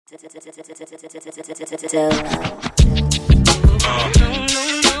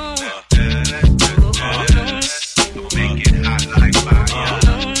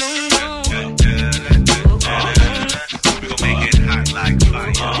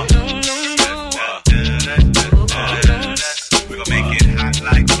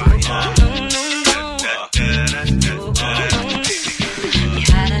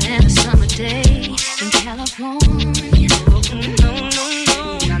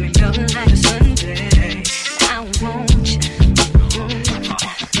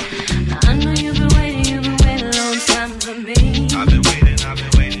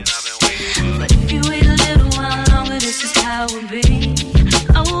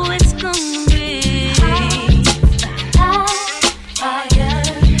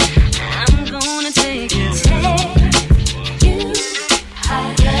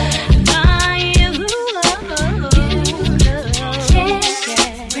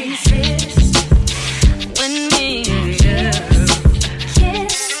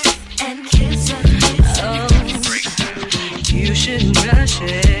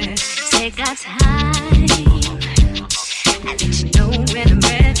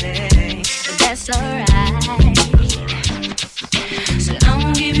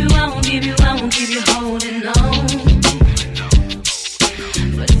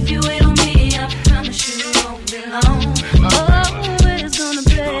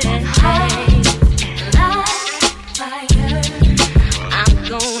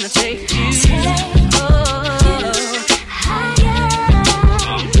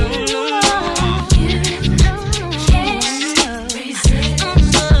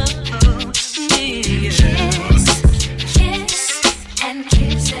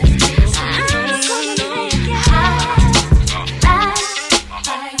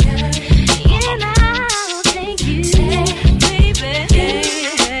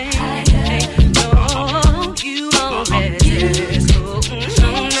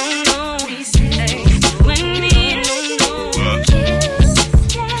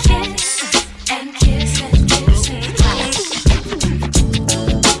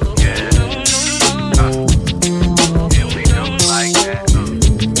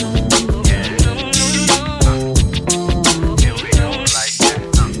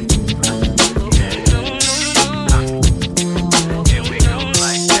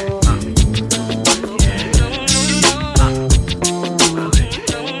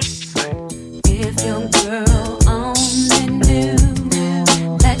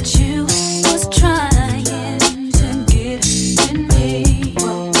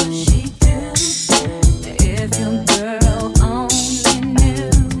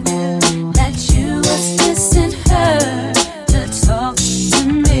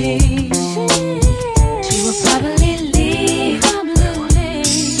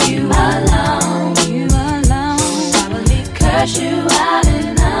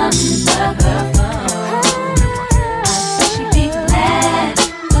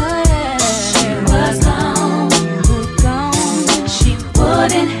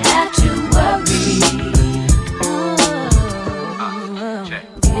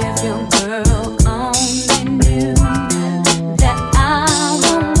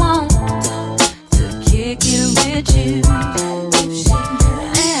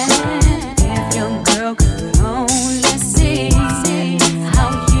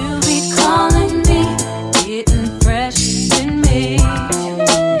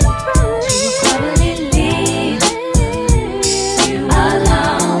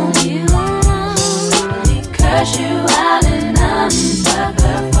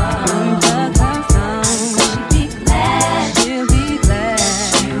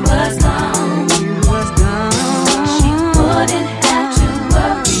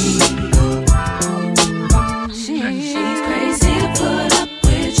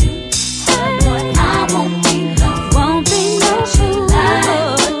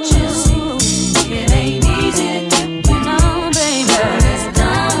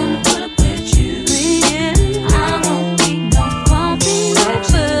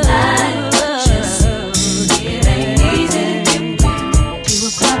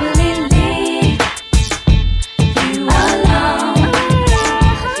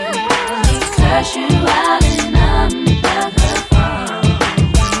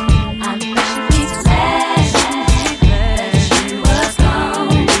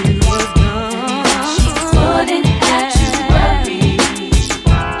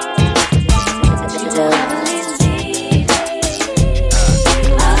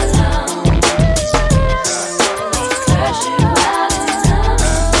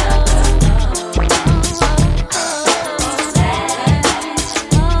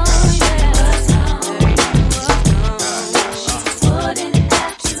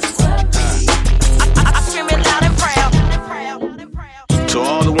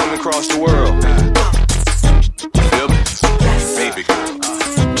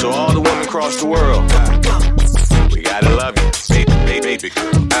across the world, we gotta love you, baby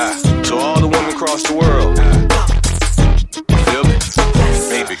girl. To all the women across the world, feel me,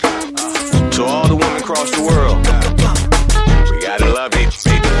 baby girl. To all the women across the world, we gotta love you,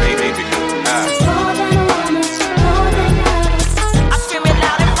 baby girl.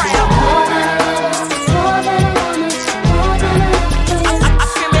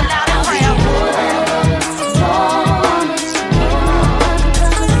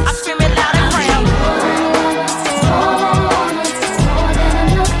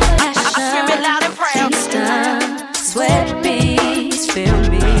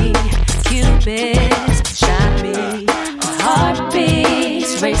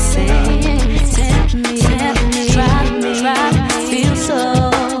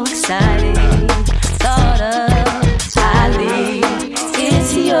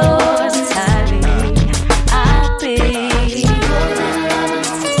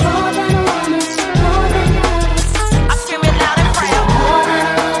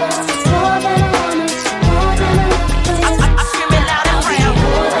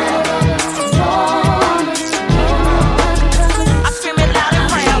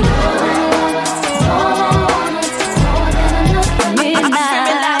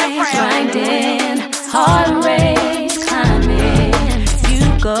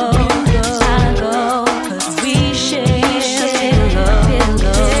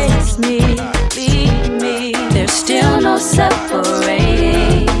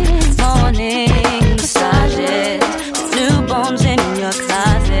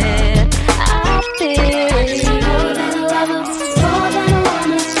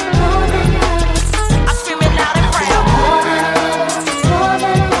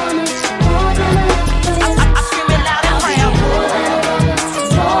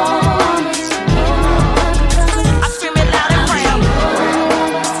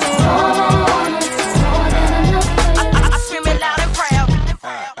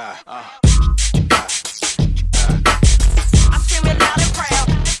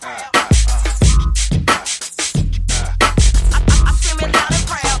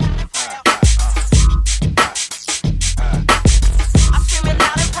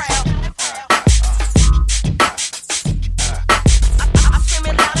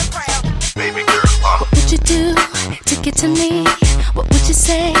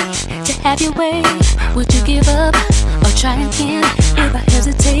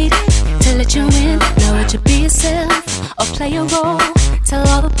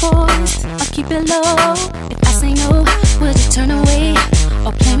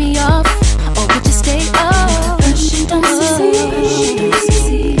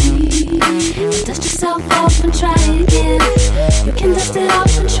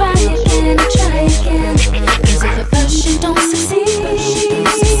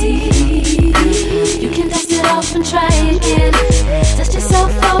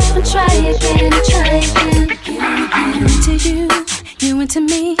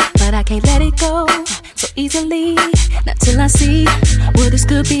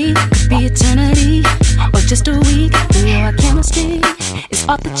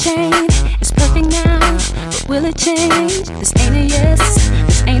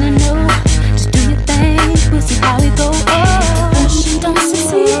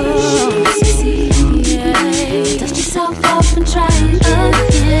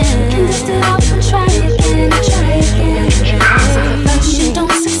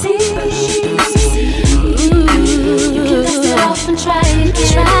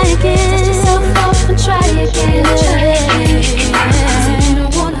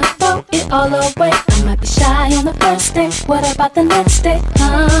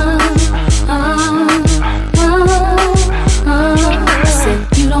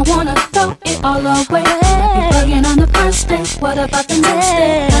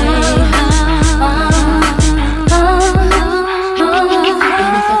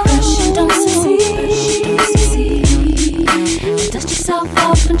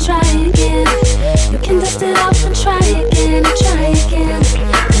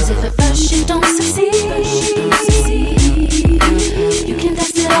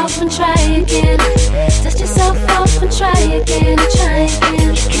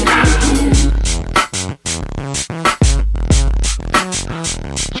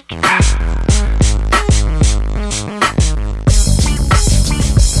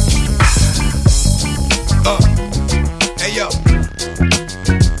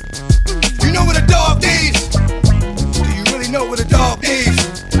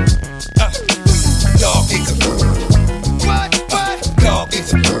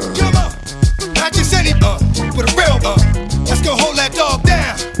 Let's go hold that dog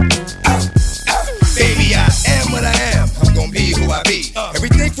down.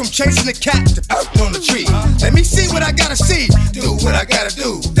 chasing the cat on the tree. Let me see what I gotta see, do what I gotta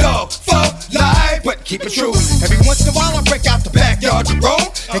do. Dog for life, but keep it true. Every once in a while I break out the backyard to roam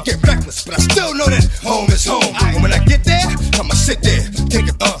and get reckless, but I still know that home is home. And when I get there, I'ma sit there, take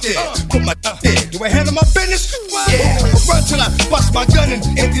it up there, put my there. Do I handle my business? Yeah. Run till I bust my gun and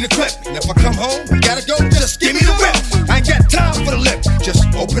empty the clip. And if I come home, I gotta go, just give me the whip. I ain't got time for the lip, just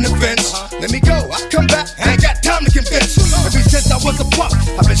open the fence. Let me go, I come back, I ain't got time to convince. Ever since I was a pup,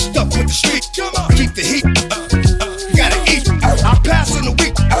 I've been stuck with the street. Keep the heat, gotta eat. I pass on the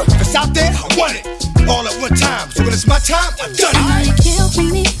week, if it's out there, I want it. All at one time, so when it's my time, I'm done. I know you kill for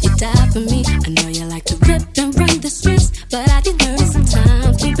me, you die for me. I know you like to rip and run the streets, but I get nervous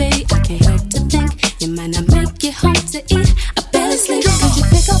sometimes, baby. I can't help to think you might not make it home to eat. I barely sleep. Could you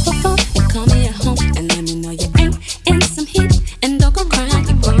pick up a phone and call me at home and let me know you ain't in some heat? And don't go crying,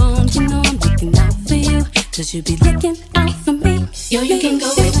 you're grown. You know I'm looking out for you, cause you be looking out for me. Yo, you can go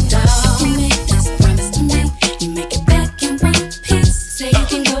with the dog. You make this promise to me, you make it back in one piece. Say you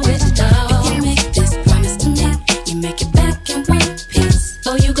can go with the dog. You make this promise to me, you make it back in one piece.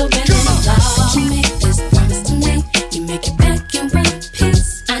 Oh, you go bend on the law. You make this promise to me, you make it back in one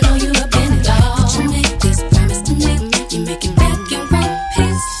piece. I know you have been it all. You make this promise to me, you make it back in one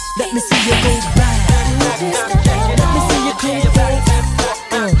piece. Let me see you go back. Let me see you go back.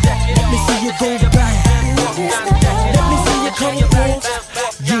 Let me see you go back. Let me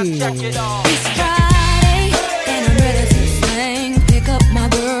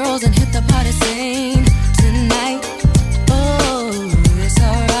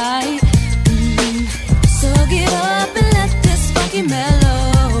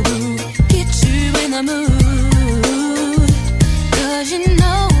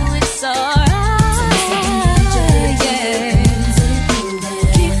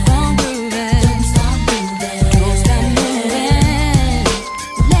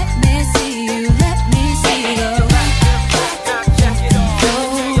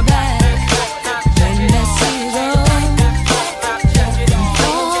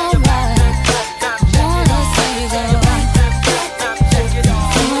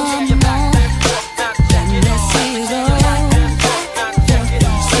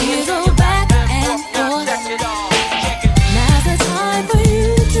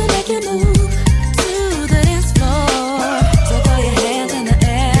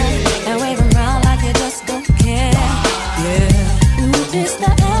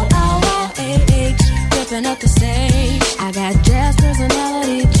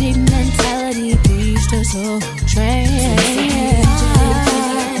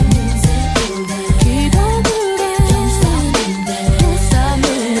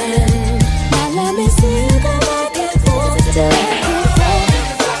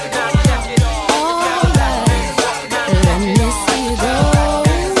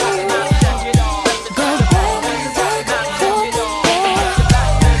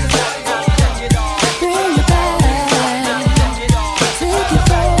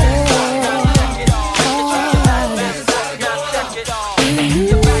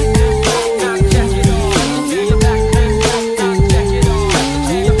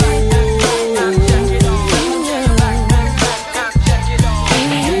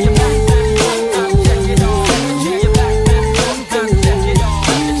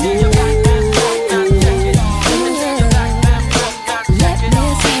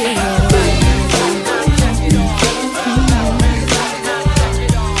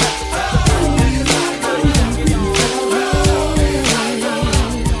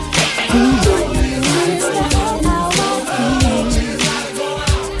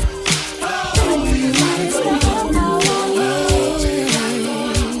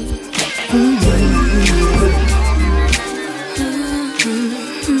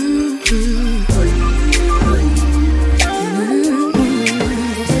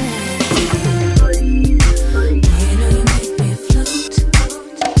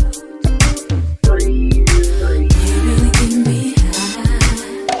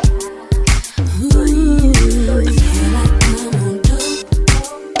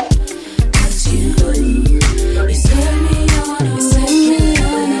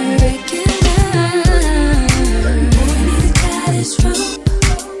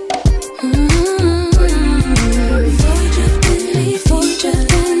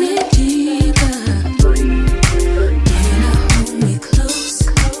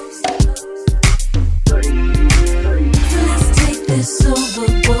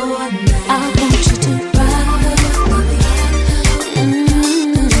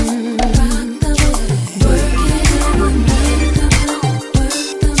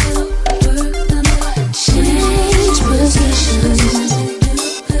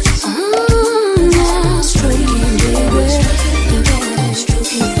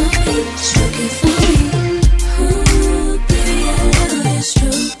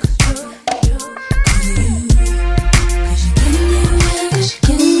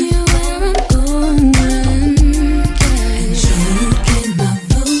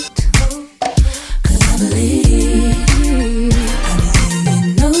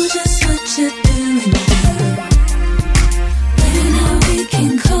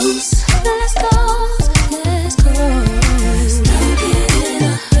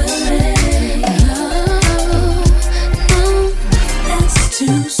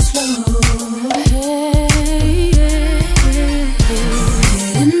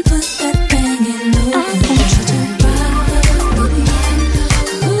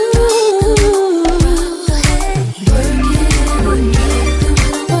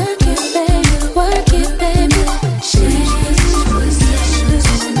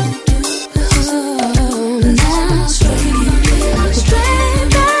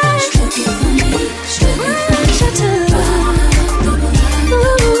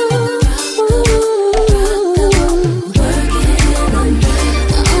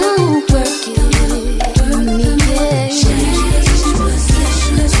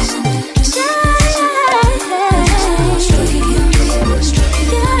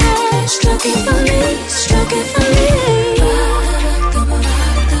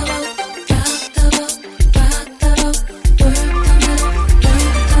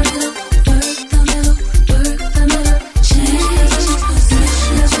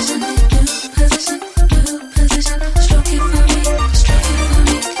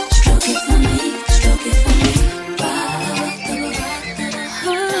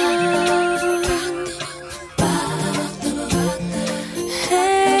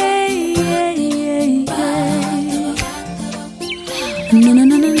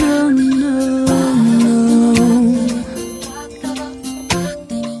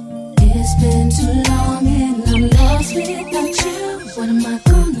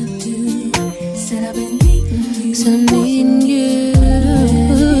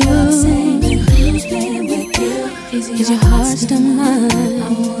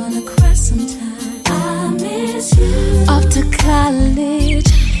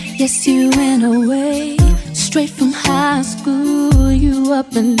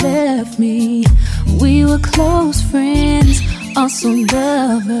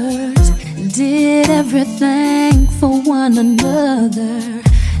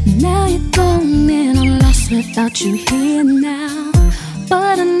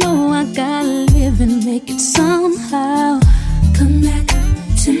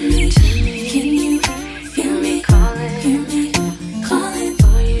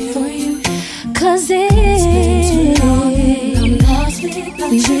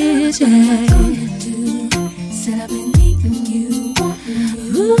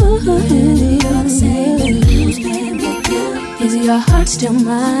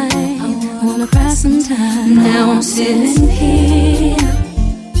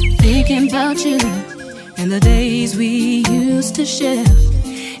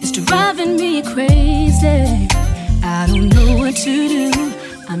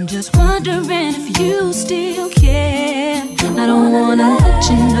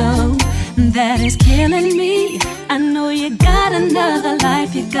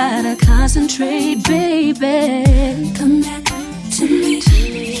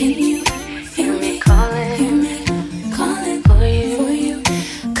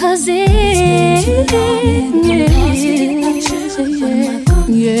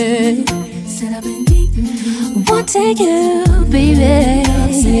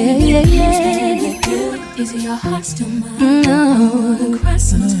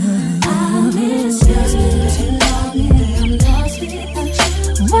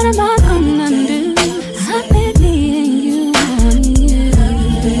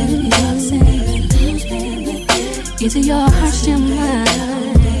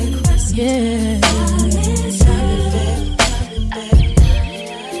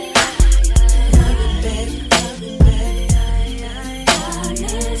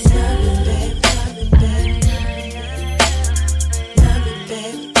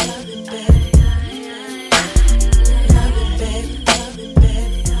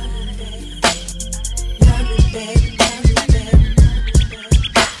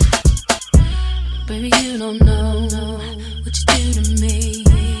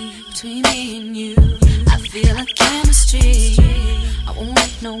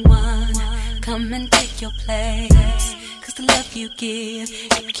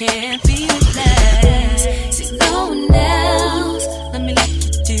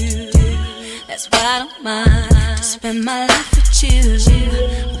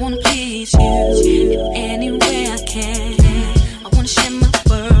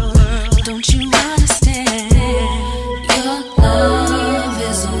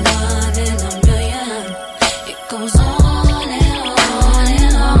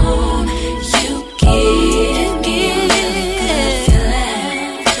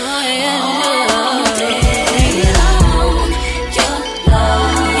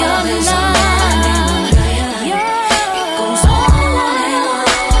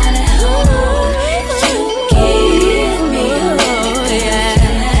Give me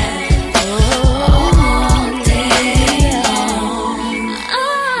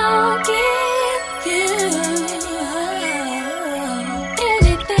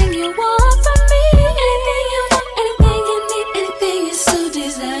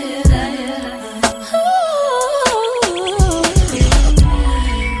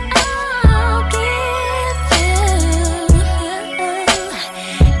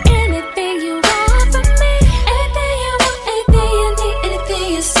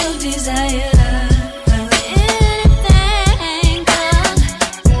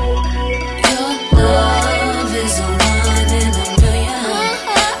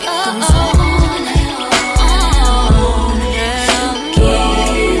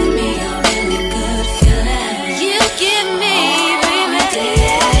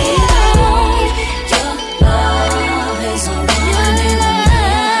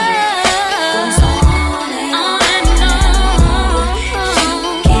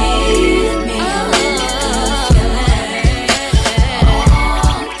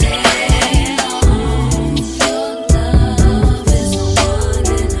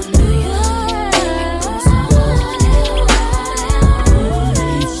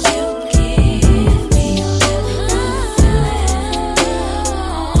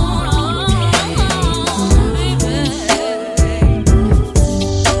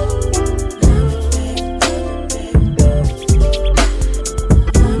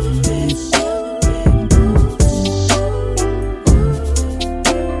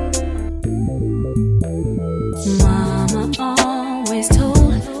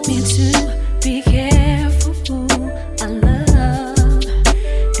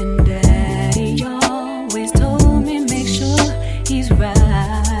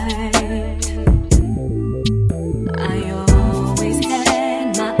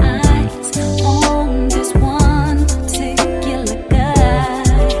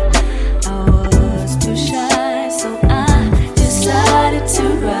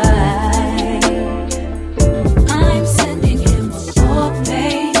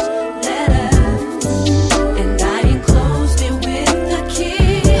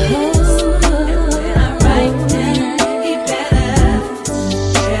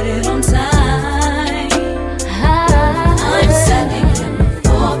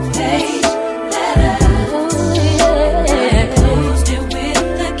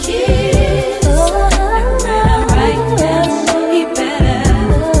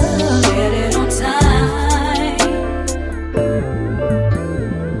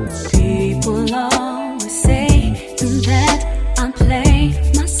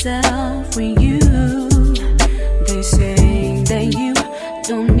myself with you. They say that you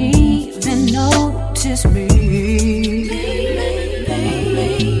don't even notice me.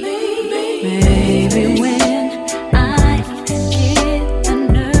 Maybe when I get the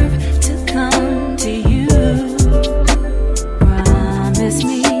nerve to come to you, promise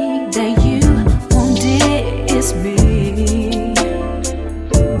me that you won't diss me.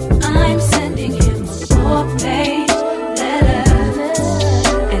 I'm sending him a 4-page letter,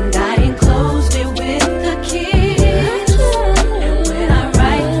 and I enclosed it with a kiss. And when I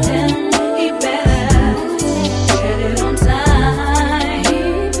write him, he better get it on time.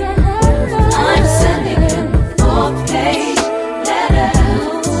 I'm sending him a 4-page letter,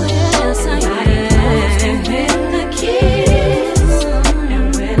 and I enclosed it with a kiss. And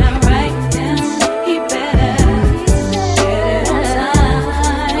when I write him, he better get it on time.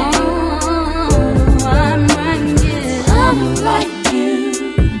 I'm writing you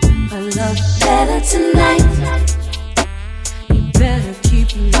a love letter tonight. You better keep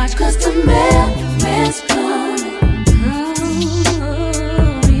watch, 'cause the mailman's coming.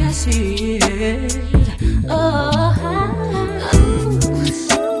 Oh, yes he is. Oh,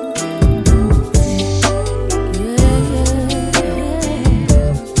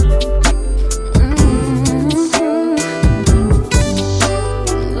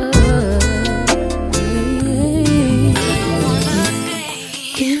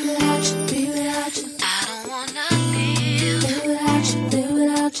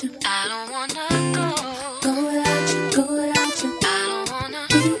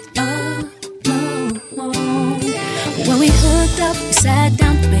 when we hooked up, we sat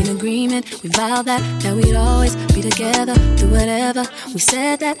down, made an agreement. We vowed that we'd always be together through whatever. We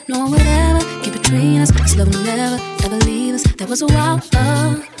said that no one would ever get between us. This love will never, ever leave us. That was a while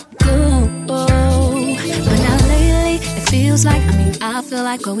ago. But now lately, it feels like, I feel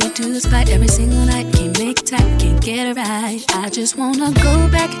like all we do is fight every single night. Can't make time, can't get it right. I just wanna go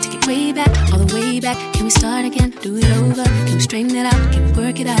back, take it way back, all the way back. Can we start again, do it over? Can we straighten it out, can we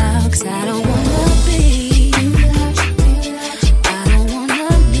work it out? 'Cause I don't wanna be, I don't wanna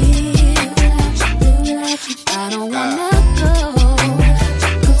live, I don't wanna go.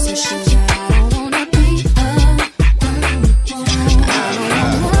 So sugar, I don't wanna be I don't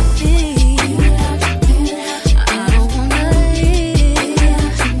wanna be, I don't wanna live,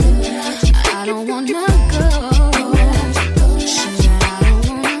 I don't wanna go. Sugar, I don't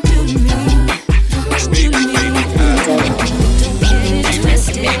wanna do me, do me. Don't get it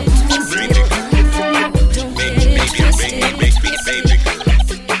twisted. Don't get it twisted. Don't get it twisted. Don't get it twisted.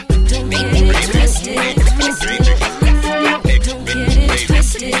 Don't get it twisted.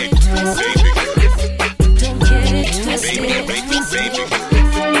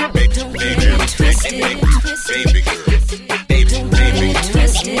 Don't get it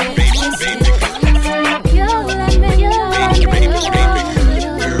twisted.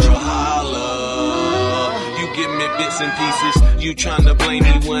 Girl, holla. You give me bits and pieces. You tryna blame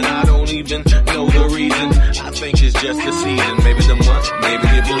me when I don't even know the reason. I think it's just the season, maybe the month, maybe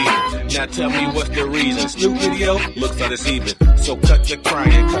you're bleeding. Now tell me what's the reason. Snoop video looks like it's even. So cut the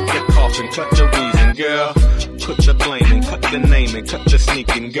crying, cut the coughing, cut the reason, girl. Put the blaming, cut the naming, cut the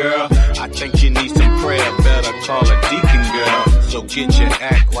sneaking, girl. I think you need some prayer, better call a deacon, girl. So get your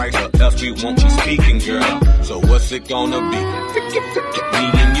act right or else we won't be speaking, girl. So what's it gonna be? Me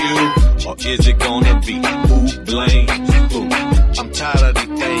and you? Or is it gonna be who blames who? I'm tired of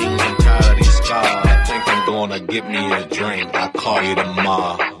these things, I'm tired of these scars. I think I'm gonna get me a drink, I'll call you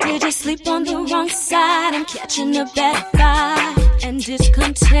tomorrow. Did you sleep on the wrong side? I'm catching a bad vibe, and it's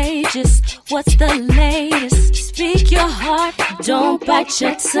contagious. What's the latest? Speak your heart, don't bite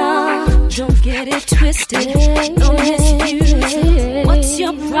your tongue. Don't get it twisted, don't misuse it. What's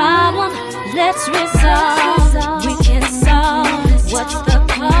your problem? Let's resolve. We can solve. What's the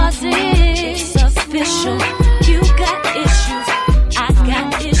cause? It's official. You got issues, I got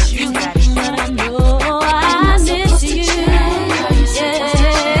issues, but I know I miss you.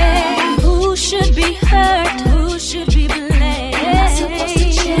 Yeah. Who should be hurt? Who should be blamed? Am I supposed to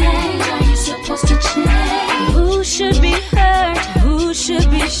change? Are you supposed to change? Who should be hurt? Who should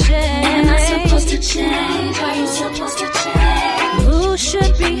be shamed? Am I supposed to change? Are you supposed to change? Who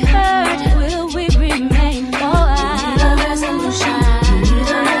should be hurt? Will we remain? Oh, I need a resolution. You need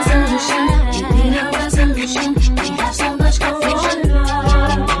a resolution. You need a resolution. We have so much confusion.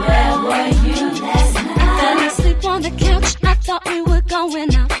 Where were you last night? Fell asleep on the couch. I thought we were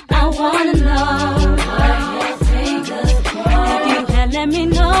going out. I wanna know where your fingers go. If you had let me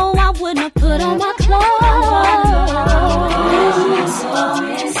know, I wouldn't have put on my clothes.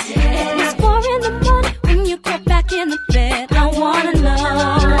 It's 4 in the morning when you get back in the bed. I wanna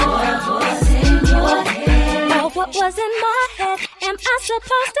know. was in my head. Am I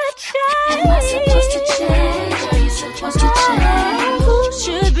supposed to change? Am I supposed to change? Are you supposed to change? Who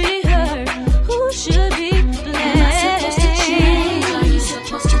should be hurt? Who should be blamed? Am I supposed to change? Are you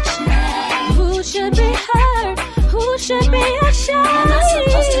supposed to change? Who should be hurt? Who should be ashamed? Am I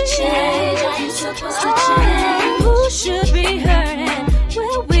supposed to change? Are you supposed to change? Who should be hurt? And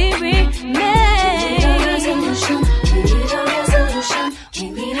will we remain? We need a resolution. We need a resolution. We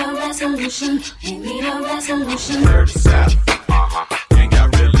need a resolution. We need a resolution. Dirty South, ain't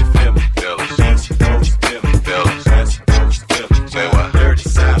got really feel me, feel it. East Coast, feel me, feel it. West Coast, feel me. Say what? Dirty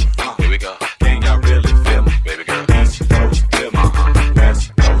South, here we go. Ain't got really feel me, baby girl. East Coast, feel me,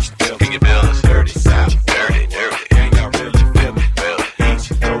 West Coast, feel me. Can you feel us? Dirty South, dirty, dirty. Ain't got really feel me, feel it.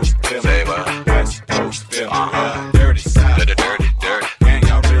 East Coast, feel me. Say what? West Coast, feel me. Dirty South, dirty, dirty, dirty. Ain't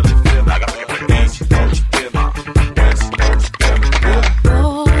got really feel me. I gotta make it East Coast, feel me. West Coast, feel me.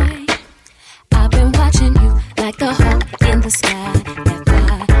 Boy, I've been watching you like the hawk in the sky. That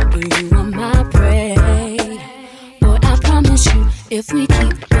fly, but you are my prey. Boy, I promise you, if we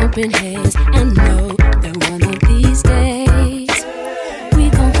keep bumping heads, I know that one of these days we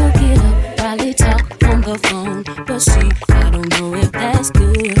gon' hook it up, probably talk on the phone. But see, I don't know if that's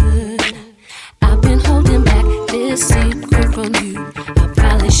good. I've been holding back this secret from you. I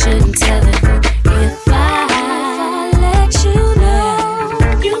probably shouldn't tell it, but if I let you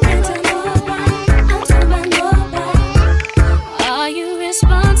know, you can't tell nobody. I'm talking about nobody. Are you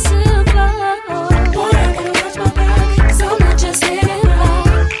responsible? Boy, I gotta watch my back, 'cause I'm not just hitting by.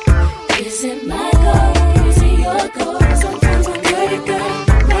 Is it my goal? Is it your goal? Sometimes I'm pretty good.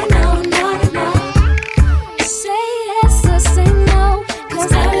 Right now I'm not enough. Say yes or say no,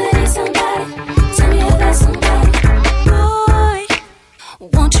 'cause I really need somebody. Tell me if that's somebody. Boy,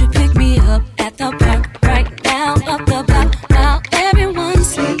 won't you pick me up at the park right now, up the block, while everyone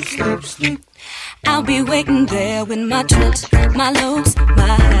sleeps? I'll be waiting there with my trips, my lows,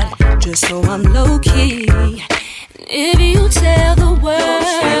 my high, just so I'm low key. If you tell the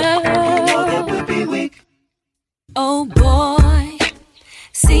world, oh boy,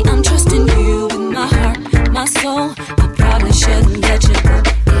 see I'm trusting you with my heart, my soul. I probably shouldn't let you go.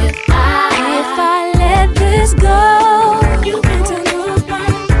 If I let this go, you can't tell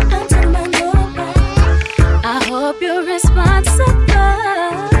nobody. I'm talking about nobody. I hope you're responsible.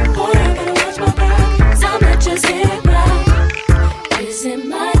 Boy, I gotta watch my back, 'cause I'm not just here right. Is it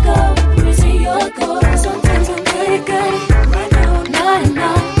my goal? Is it your goal? Sometimes I'm pretty good. Right now I'm not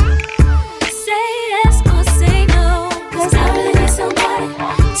enough. Say yes or say no, 'cause I really need somebody.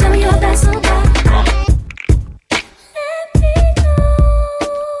 Tell me you're that somebody. Let me know.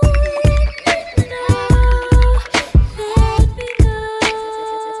 Let me know.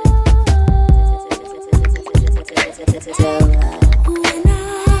 When I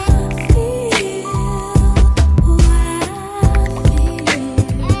feel what I feel,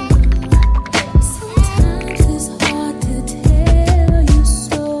 sometimes it's hard to tell you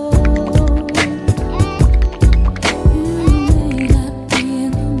so. You may not be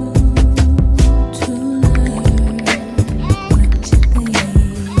in the mood to learn what you think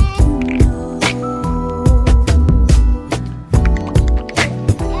you know.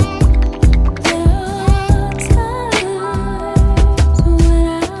 There are times when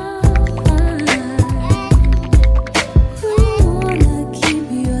I find you wanna keep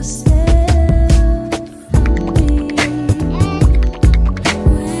yourself from me.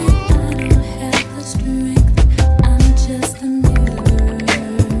 When I don't have the strength, I'm just a mirror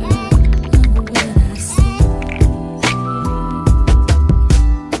of what I see.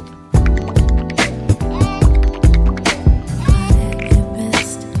 But at your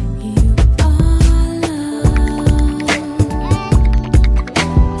best, you are love.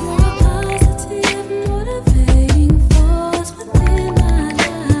 You're a positive, motivating force within my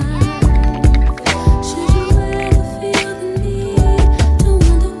life. Should you ever feel the need to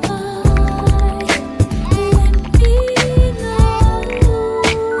wonder why, let me know.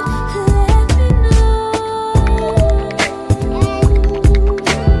 Let me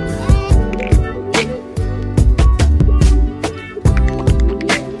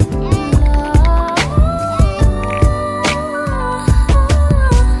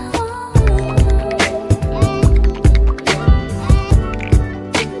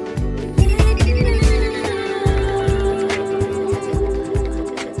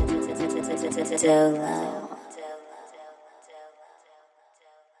know.